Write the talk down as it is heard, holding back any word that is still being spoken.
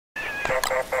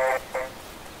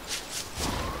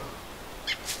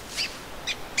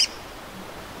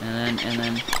And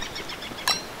then.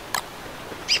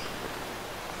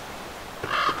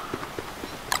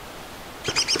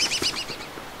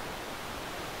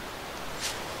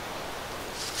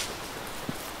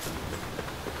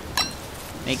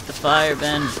 Make the fire,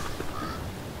 Ben.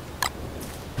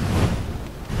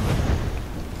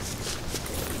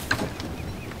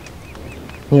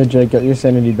 Here, Jake, get your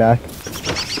sanity back.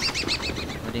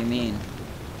 What do you mean?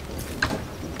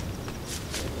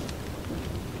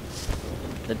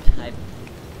 The type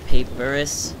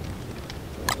paperus?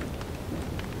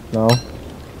 No.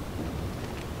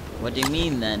 What do you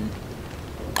mean then?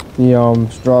 The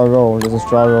straw roll. There's a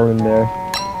straw roll in there.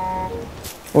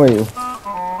 Wait.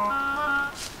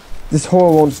 This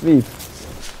whore won't sleep.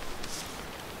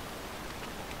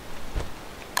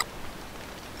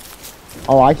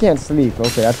 Oh, I can't sleep.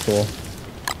 Okay, that's cool.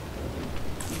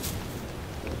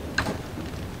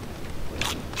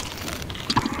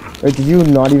 Wait, did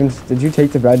you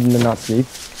take the bed and then not sleep?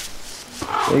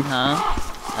 Jake? Huh?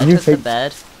 I took the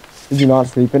bed. Did you not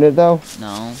sleep in it though?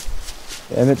 No.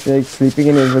 Damn it, Jake. Sleeping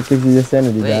in it is what gives you your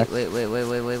sanity back. Wait.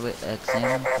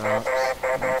 Examine props.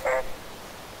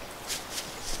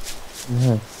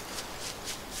 Yeah.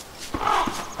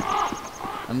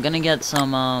 I'm gonna get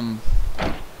some,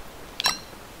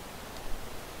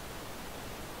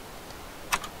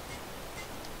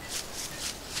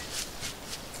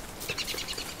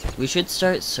 we should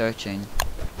start searching.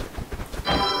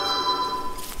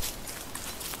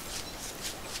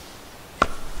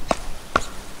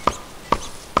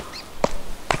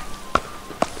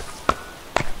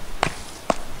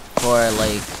 For,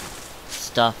 like,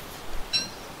 stuff.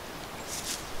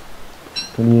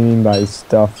 What do you mean by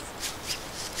stuff?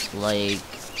 Like,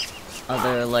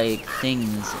 other, like,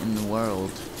 things in the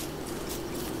world.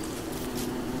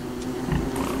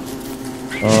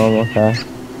 Okay.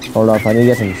 Hold up, I need to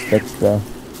get some sticks though.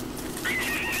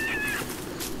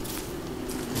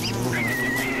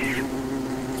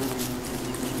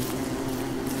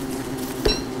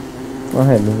 Go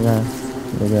ahead, move that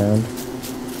to the ground.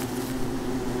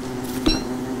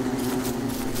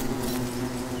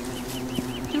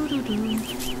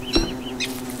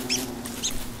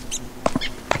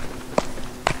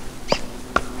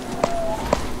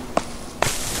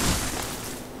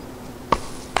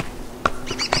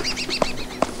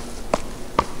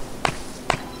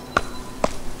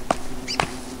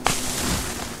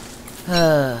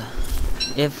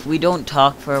 If we don't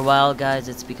talk for a while, guys,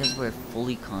 it's because we're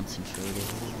fully concentrated.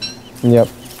 Yep.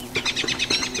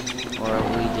 Or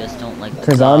we just don't like to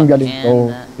Because I'm getting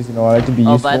old. Because, you know, I like to be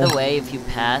useful. Oh, by the way, if you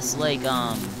pass, like,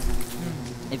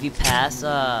 if you pass,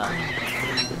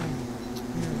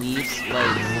 leaves,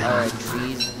 like, or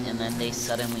trees, and then they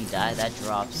suddenly die, that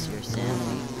drops your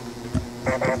sanity.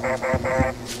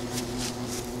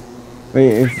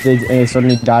 Wait, if they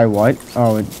suddenly die, what?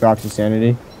 Oh, it drops your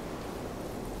sanity.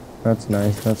 That's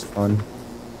nice. That's fun.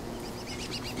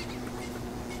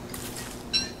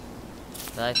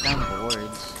 But I found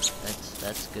boards.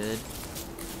 That's good.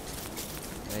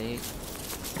 Right?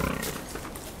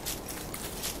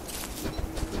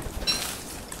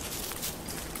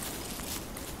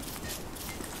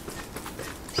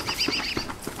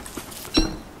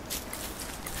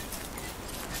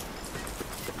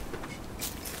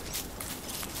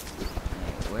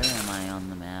 Where am I on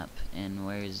the map? And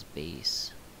where's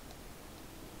base?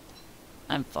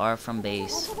 I'm far from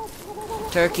base.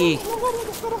 Turkey!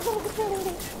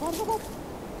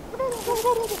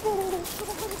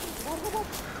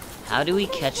 How do we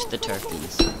catch the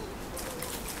turkeys?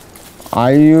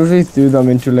 I usually threw them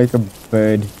into like a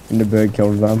bird, and the bird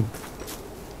killed them.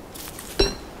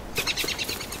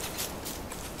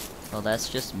 Well, that's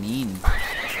just mean.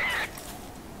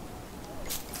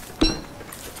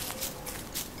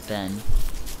 Ben.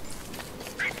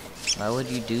 Why would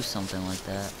you do something like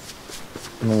that?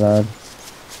 Oh my god.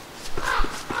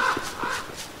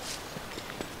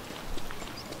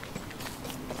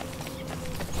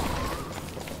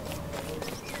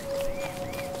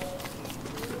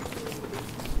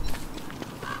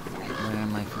 Where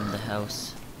am I from the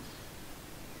house?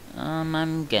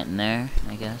 I'm getting there,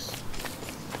 I guess.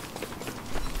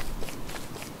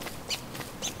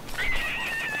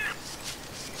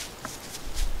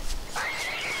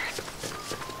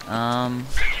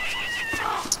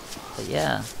 But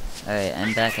yeah. Alright,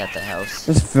 I'm back at the house.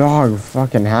 This frog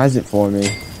fucking has it for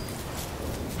me.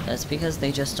 That's because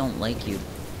they just don't like you.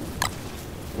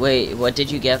 Wait, what did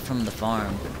you get from the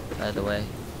farm, by the way?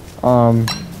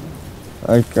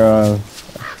 Like,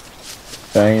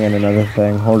 thing and another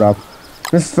thing. Hold up.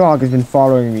 This frog has been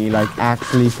following me, like,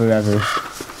 actually forever.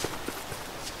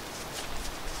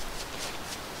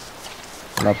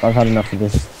 Nope, I've had enough of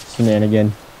this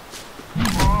shenanigan.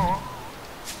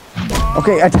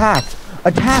 Okay, attack!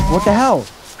 Attack! What the hell?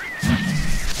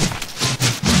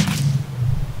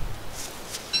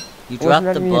 You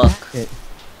dropped the book.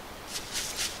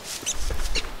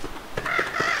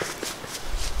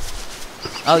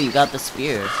 Oh, you got the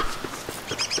spear.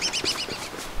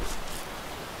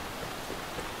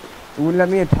 It wouldn't let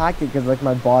me attack it because, like,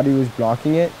 my body was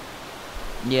blocking it.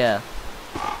 Yeah.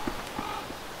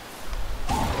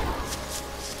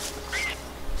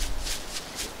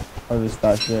 Oh, this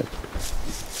that shit.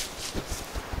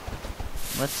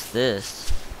 What's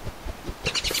this?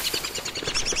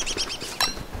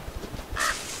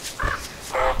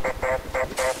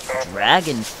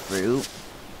 Dragon fruit?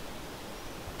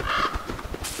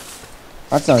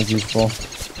 That sounds useful.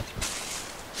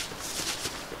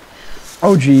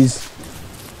 Oh, jeez.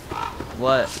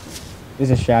 What?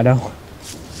 There's a shadow.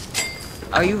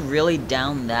 Are you really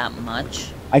down that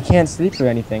much? I can't sleep or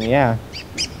anything, yeah.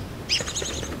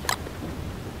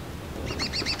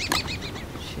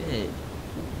 Shit.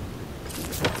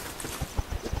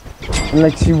 And,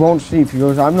 like, she won't sleep. She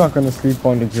goes, I'm not gonna sleep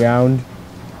on the ground.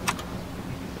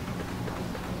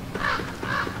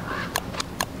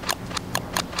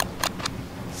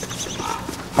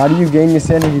 How do you gain your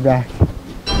sanity back?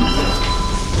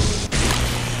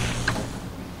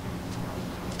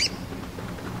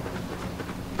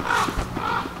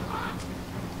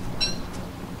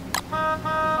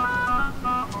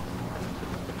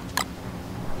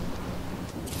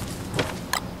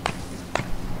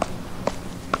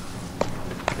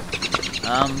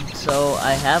 So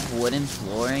I have wooden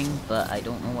flooring, but I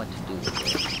don't know what to do with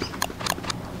it.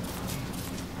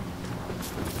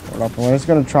 Hold up, I'm just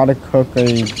gonna try to cook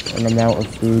an amount of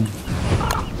food.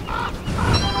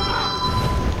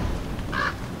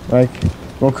 Like,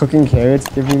 will cooking carrots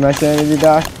give me my sanity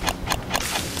back?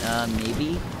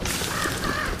 Maybe?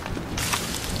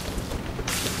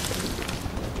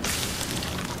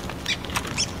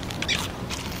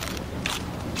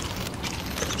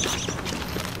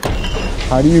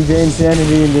 How do you gain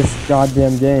sanity in this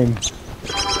goddamn game?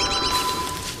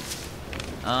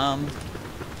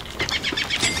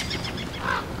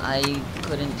 I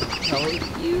couldn't tell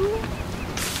you.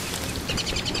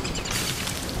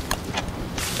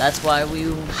 That's why we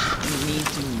need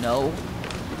to know.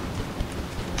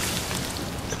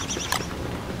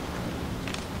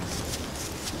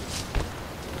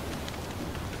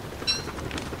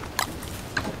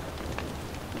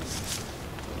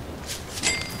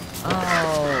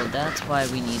 Oh, that's why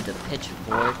we need the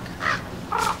pitchfork.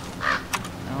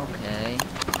 Okay.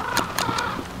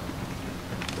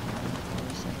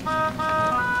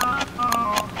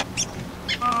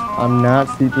 I'm not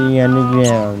sleeping on the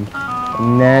ground.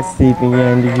 I'm not sleeping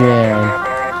on the ground.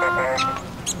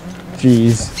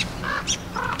 Jeez.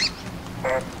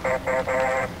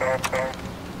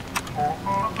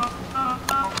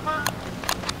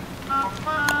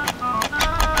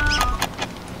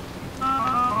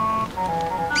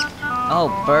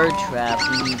 Oh, bird trap.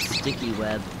 We need sticky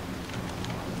web.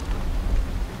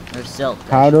 Or silk.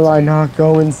 How do I not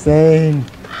go insane?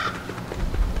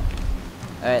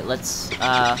 Alright, let's,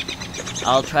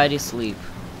 I'll try to sleep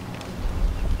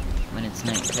when it's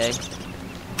night, okay?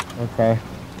 Okay.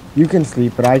 You can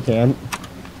sleep, but I can't.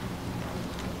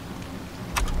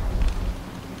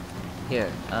 Here,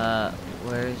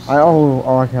 where's...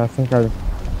 okay, I think I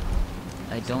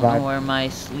don't know where my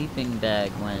sleeping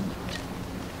bag went.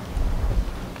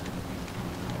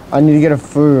 I need to get a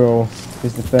furrow,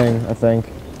 is the thing, I think.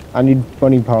 I need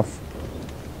bunny puff.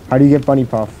 How do you get bunny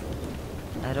puff?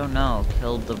 I don't know.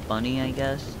 Killed the bunny, I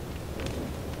guess?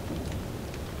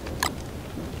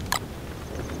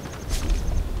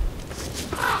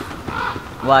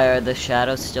 Why, are the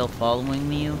shadows still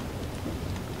following you?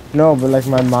 No, but like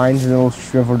my mind's a little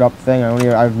shriveled up thing.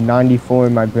 I have 94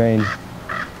 in my brain.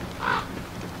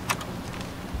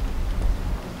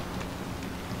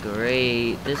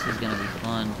 Great. This is gonna be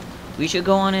fun. We should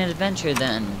go on an adventure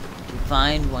then. To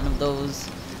find one of those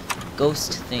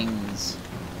ghost things.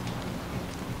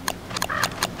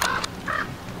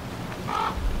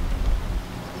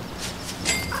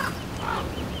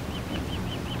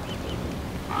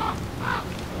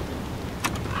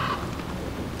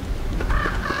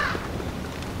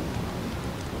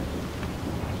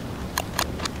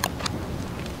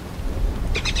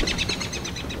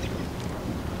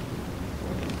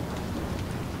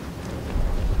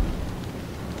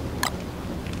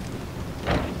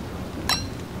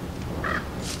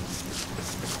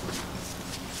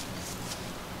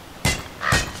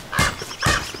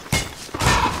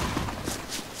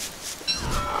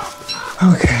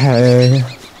 Okay.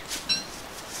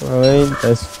 Well, ain't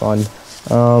this fun?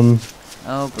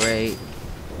 Oh, great.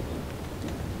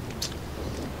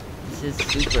 This is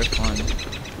super fun.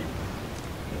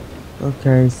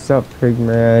 Okay, sup,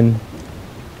 Pigman.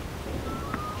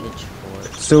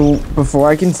 Pitchfork. So, before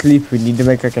I can sleep, we need to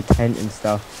make like a tent and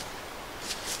stuff.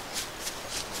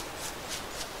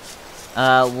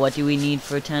 What do we need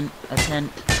for a tent?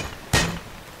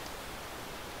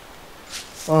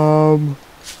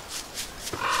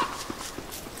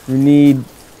 We need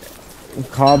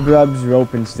cobwebs,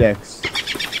 rope, and sticks.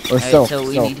 Or silk. So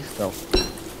we need... silk.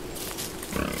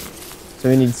 So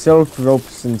we need silk,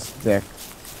 ropes, and sticks.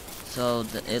 So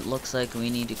it looks like we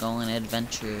need to go on an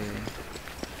adventure.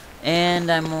 And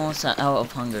I'm almost out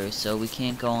of hunger, so we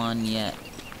can't go on yet.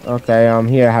 Okay,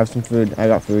 here, have some food. I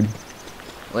got food.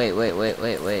 Wait.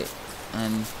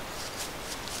 I'm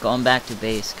going back to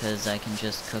base, because I can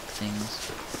just cook things.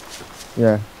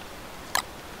 Yeah.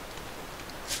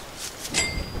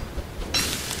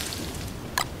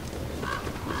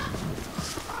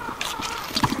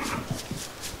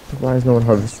 Why has no one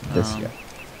harvested this yet?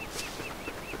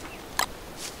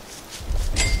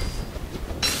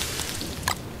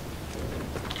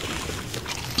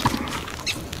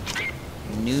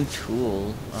 New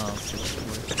tool. Oh, pitchfork.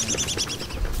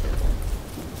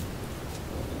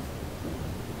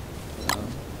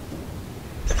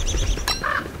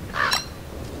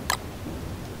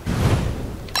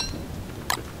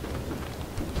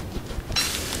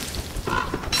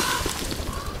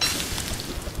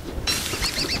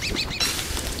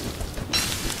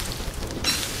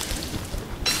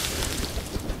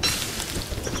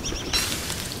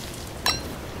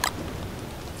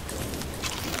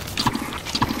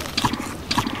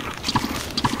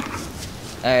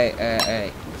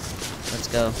 Alright. Let's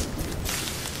go.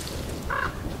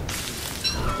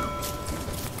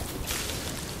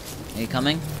 Are you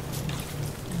coming?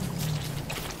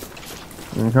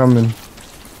 I'm coming.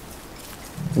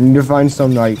 We need to find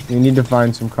some we need to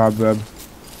find some cobweb.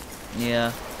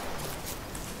 Yeah.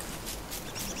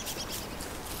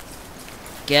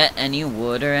 Get any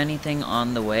wood or anything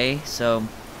on the way, so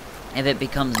if it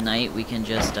becomes night, we can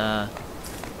just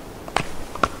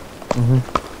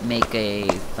make a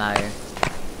fire.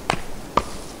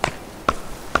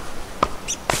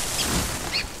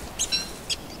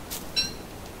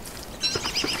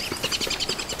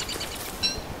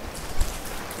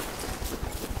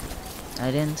 I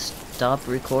didn't stop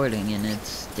recording and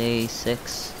it's day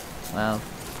 6. Wow.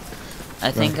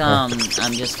 I think I'm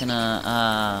just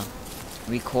gonna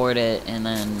record it and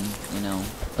then, you know,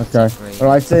 okay. separate.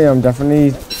 Well, I'd say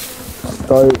definitely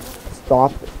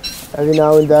stop every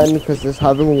now and then, because just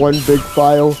having one big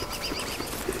file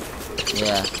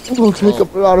yeah will take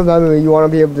up a lot of memory. You want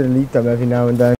to be able to delete them every now and then.